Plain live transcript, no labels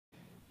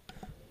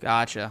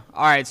Gotcha.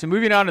 All right, so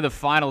moving on to the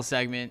final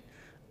segment.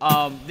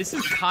 This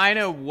is kind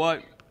of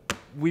what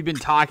we've been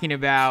talking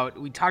about.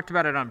 We talked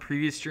about it on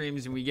previous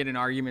streams, and we get in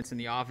arguments in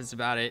the office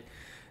about it.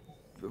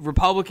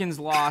 Republicans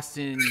lost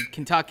in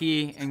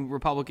Kentucky, and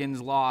Republicans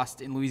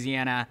lost in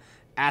Louisiana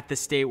at the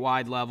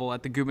statewide level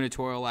at the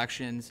gubernatorial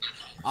elections.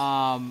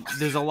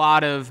 There's a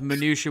lot of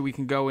minutia we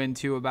can go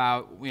into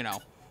about,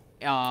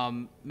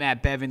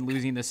 Matt Bevin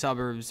losing the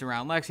suburbs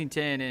around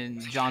Lexington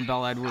and John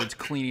Bel Edwards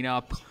cleaning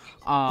up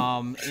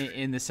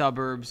in the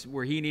suburbs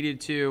where he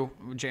needed to.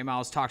 Jay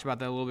Miles talked about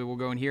that a little bit. We'll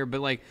go in here.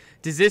 But,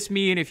 does this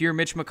mean if you're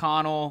Mitch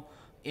McConnell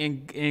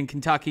in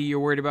Kentucky, you're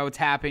worried about what's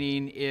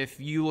happening? If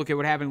you look at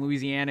what happened in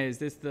Louisiana, is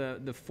this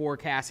the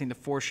forecasting, the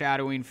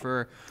foreshadowing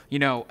for,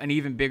 an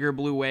even bigger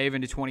blue wave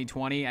into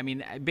 2020? I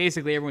mean,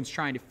 basically everyone's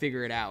trying to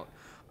figure it out.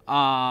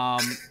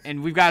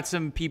 And we've got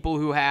some people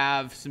who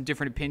have some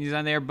different opinions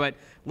on there, but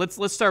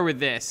let's start with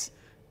this.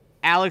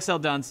 Alex L.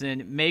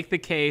 Dunson, make the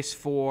case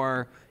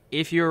for,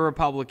 if you're a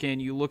Republican,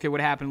 you look at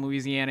what happened in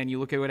Louisiana and you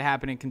look at what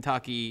happened in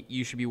Kentucky,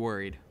 you should be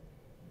worried.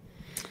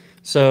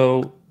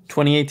 So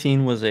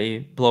 2018 was a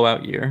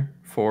blowout year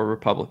for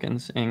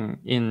Republicans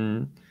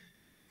in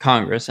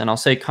Congress. And I'll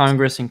say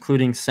Congress,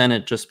 including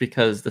Senate, just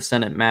because the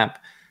Senate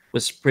map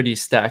was pretty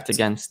stacked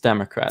against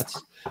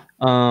Democrats.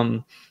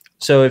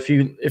 So if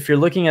you're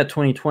looking at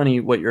 2020,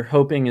 what you're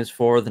hoping is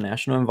for the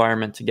national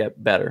environment to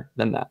get better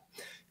than that.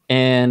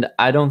 And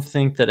I don't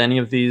think that any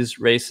of these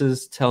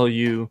races tell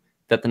you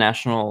that the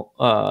national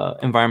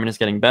environment is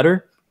getting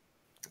better.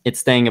 It's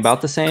staying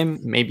about the same,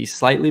 maybe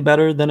slightly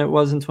better than it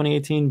was in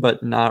 2018,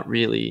 but not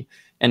really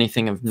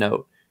anything of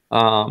note.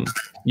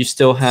 You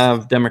still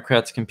have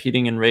Democrats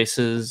competing in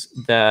races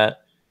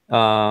that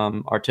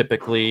are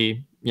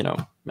typically,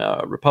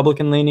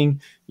 Republican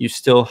leaning. You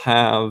still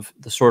have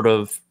the sort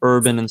of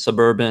urban and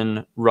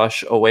suburban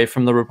rush away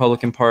from the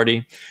Republican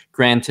Party,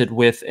 granted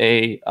with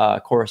a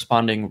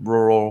corresponding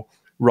rural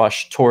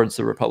rush towards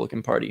the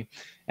Republican Party.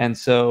 And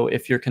so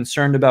if you're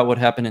concerned about what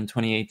happened in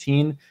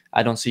 2018,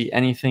 I don't see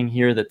anything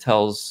here that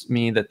tells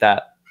me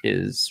that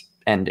is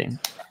ending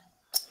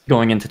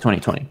going into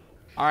 2020.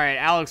 All right,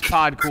 Alex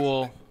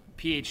Podcool,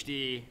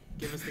 PhD,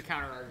 give us the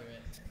counter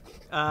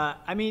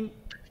argument.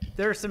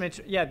 There's some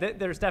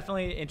there's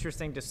definitely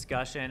interesting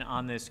discussion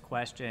on this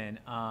question.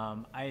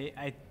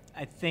 I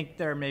think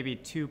there may be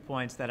 2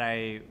 points that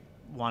I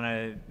want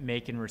to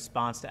make in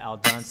response to Al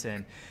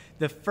Dunson.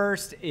 The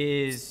first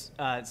is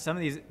some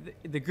of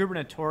the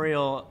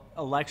gubernatorial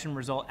election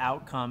result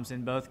outcomes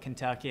in both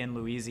Kentucky and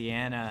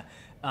Louisiana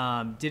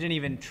didn't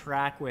even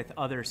track with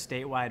other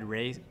statewide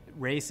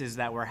races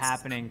that were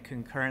happening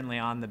concurrently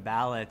on the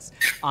ballots.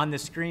 On the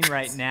screen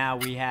right now,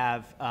 we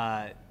have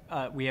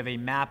a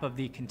map of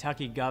the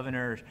Kentucky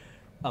governor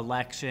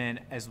election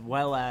as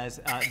well as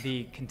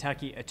the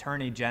Kentucky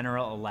Attorney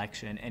General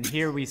election. And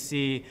here we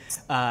see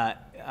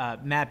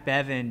Matt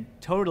Bevin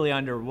totally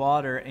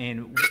underwater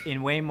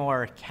in way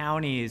more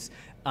counties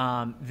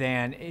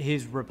than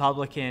his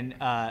Republican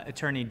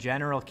Attorney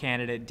General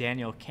candidate,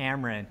 Daniel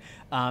Cameron.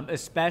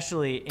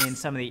 Especially in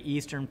some of the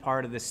eastern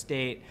part of the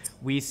state,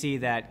 we see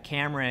that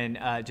Cameron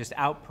just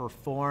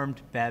outperformed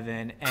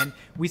Bevin. And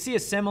we see a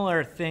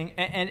similar thing,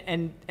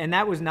 and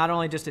that was not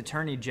only just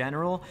Attorney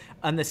General.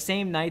 On the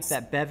same night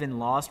that Bevin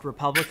lost,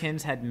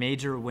 Republicans had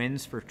major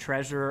wins for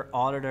Treasurer,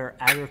 Auditor,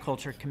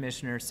 Agriculture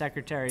Commissioner,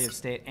 Secretary of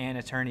State, and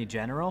Attorney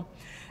General.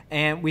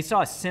 And we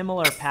saw a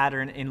similar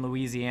pattern in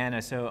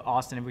Louisiana. So,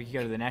 Austin, if we could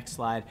go to the next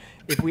slide.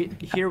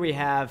 Here we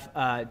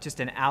have just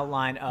an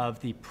outline of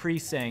the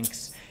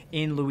precincts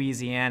in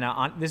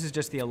Louisiana. This is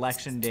just the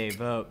election day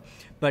vote.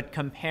 But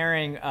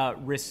comparing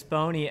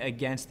Risponi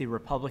against the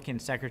Republican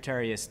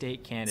Secretary of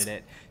State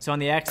candidate. So on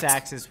the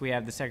x-axis, we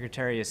have the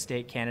Secretary of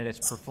State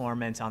candidate's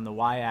performance. On the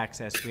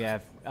y-axis, we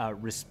have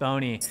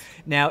Risponi.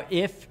 Now,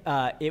 if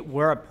it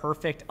were a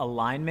perfect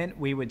alignment,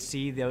 we would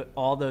see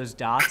all those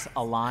dots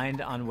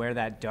aligned on where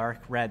that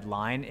dark red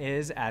line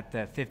is at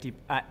the 50,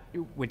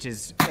 which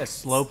is a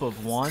slope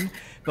of 1.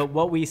 But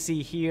what we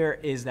see here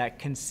is that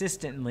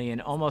consistently in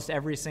almost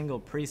every single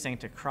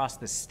precinct across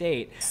the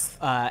state,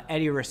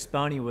 Eddie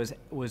Risponi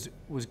was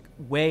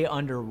way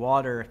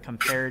underwater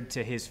compared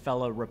to his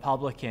fellow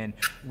Republican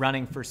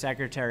running for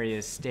Secretary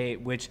of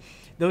State, which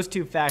those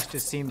two facts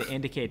just seem to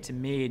indicate to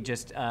me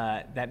just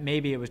that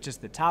maybe it was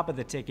just the top of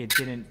the ticket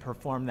didn't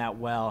perform that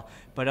well,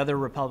 but other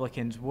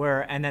Republicans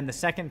were. And then the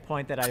second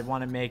point that I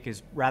want to make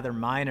is rather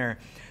minor,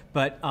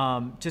 but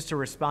just to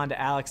respond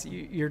to Alex,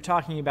 you're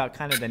talking about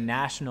kind of the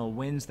national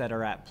wins that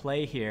are at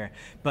play here,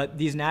 but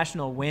these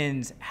national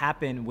wins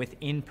happen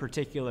within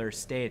particular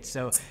states.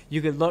 So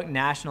you could look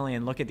nationally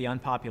and look at the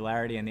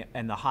unpopularity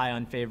and the high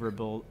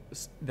unfavorable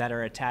that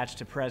are attached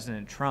to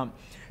President Trump.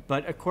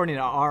 But according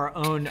to our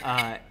own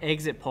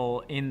exit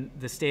poll in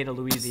the state of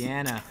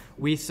Louisiana,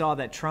 we saw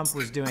that Trump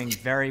was doing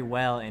very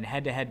well in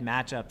head-to-head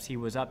matchups. He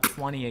was up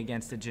 20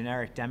 against a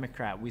generic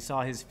Democrat. We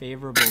saw his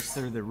favorables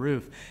through the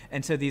roof.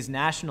 And so these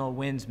national national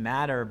wins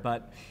matter,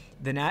 but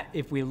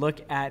if we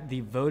look at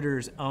the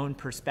voters' own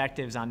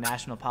perspectives on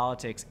national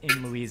politics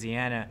in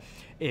Louisiana,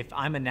 if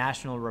I'm a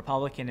national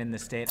Republican in the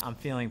state, I'm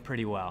feeling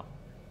pretty well.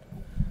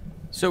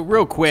 So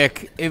real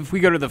quick, if we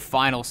go to the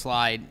final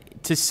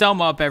slide, to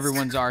sum up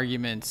everyone's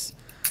arguments,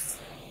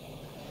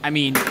 I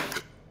mean,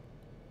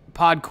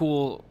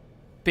 Podcool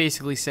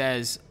basically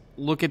says,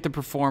 look at the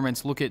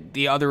performance, look at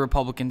the other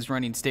Republicans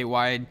running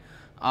statewide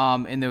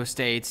in those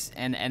states,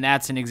 and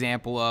that's an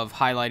example of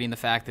highlighting the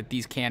fact that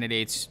these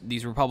candidates,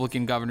 these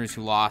Republican governors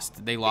who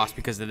lost, they lost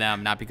because of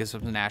them, not because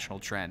of the national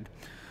trend.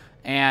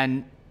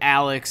 And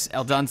Alex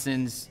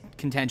Eldunson's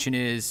contention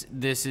is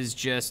this is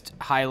just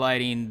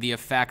highlighting the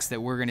effects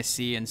that we're going to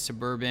see in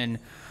suburban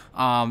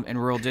and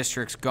rural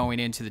districts going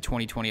into the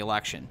 2020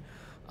 election.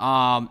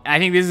 I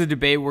think this is a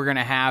debate we're going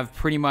to have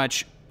pretty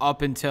much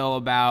up until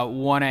about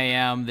 1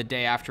 a.m. the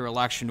day after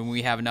election, when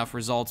we have enough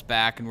results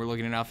back and we're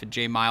looking enough at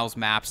J. Miles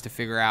maps to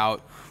figure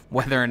out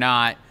whether or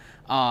not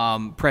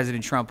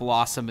President Trump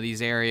lost some of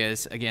these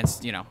areas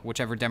against, you know,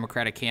 whichever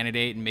Democratic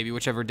candidate, and maybe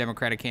whichever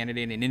Democratic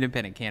candidate and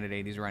independent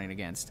candidate he's running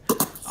against.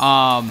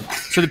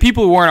 So the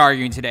people who weren't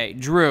arguing today,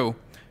 Drew,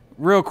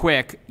 real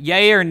quick,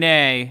 yay or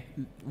nay,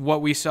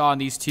 what we saw in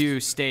these two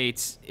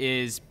states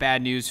is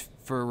bad news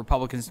for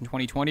Republicans in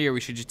 2020, or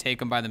we should just take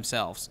them by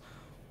themselves?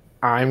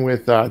 I'm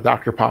with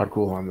Dr.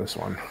 Podcool on this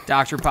one.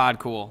 Dr.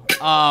 Podcool.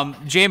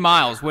 J.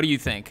 Miles, what do you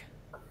think?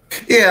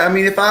 Yeah, I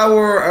mean, if I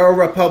were a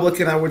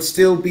Republican, I would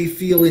still be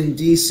feeling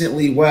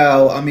decently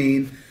well. I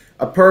mean,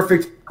 a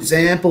perfect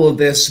example of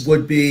this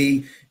would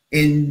be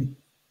in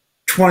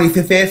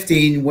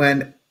 2015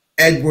 when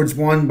Edwards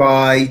won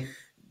by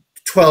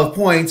 12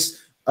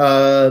 points.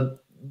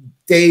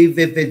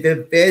 David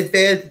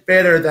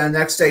Vitter the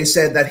next day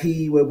said that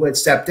he would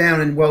step down,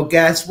 and well,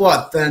 guess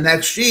what? The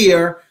next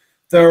year,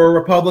 the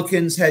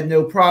Republicans had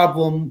no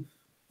problem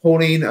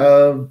holding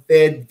a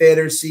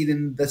Vitter's seat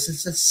in the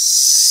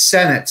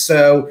Senate.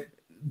 So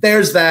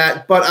there's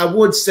that. But I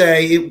would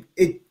say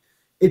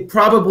it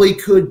probably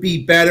could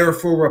be better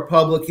for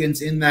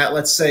Republicans in that,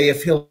 let's say,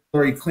 if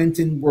Hillary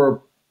Clinton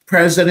were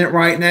president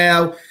right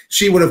now,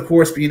 she would, of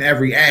course, be in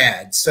every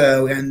ad.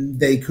 So, and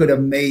they could have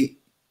maybe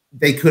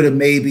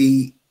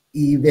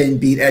even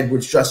beat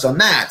Edwards just on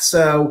that.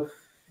 So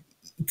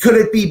could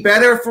it be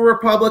better for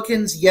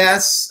Republicans?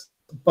 Yes.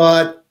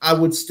 But I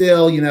would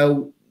still, you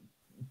know,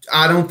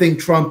 I don't think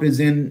Trump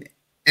is in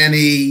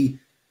any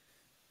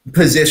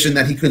position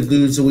that he could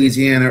lose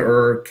Louisiana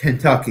or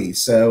Kentucky.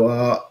 So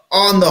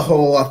on the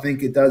whole, I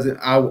think it doesn't.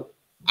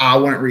 I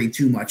wouldn't read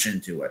too much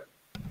into it.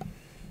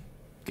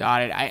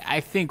 Got it. I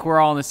think we're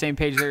all on the same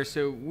page there.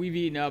 So we've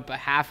eaten up a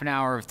half an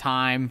hour of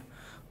time.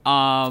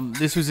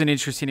 This was an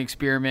interesting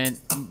experiment.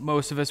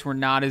 Most of us were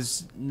not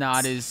as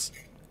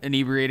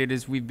inebriated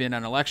as we've been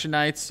on election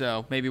nights,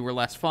 so maybe we're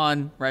less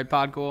fun, right,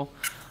 Podcool?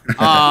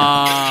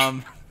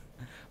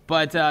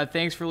 But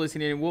thanks for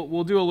listening.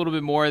 We'll do a little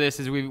bit more of this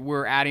as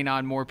we're adding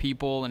on more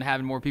people and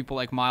having more people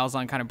like Miles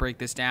on kind of break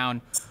this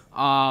down.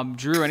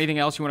 Drew, anything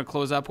else you want to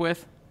close up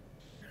with?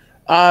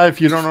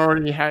 If you don't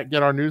already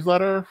get our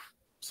newsletter,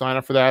 sign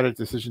up for that at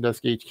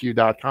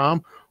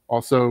decisiondeskhq.com.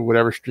 Also,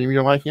 whatever stream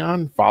you're liking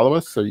on, follow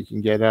us so you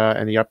can get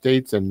any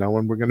updates and know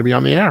when we're going to be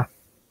on the air.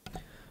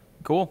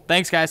 Cool.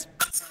 Thanks, guys.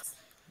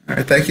 All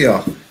right. Thank you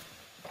all.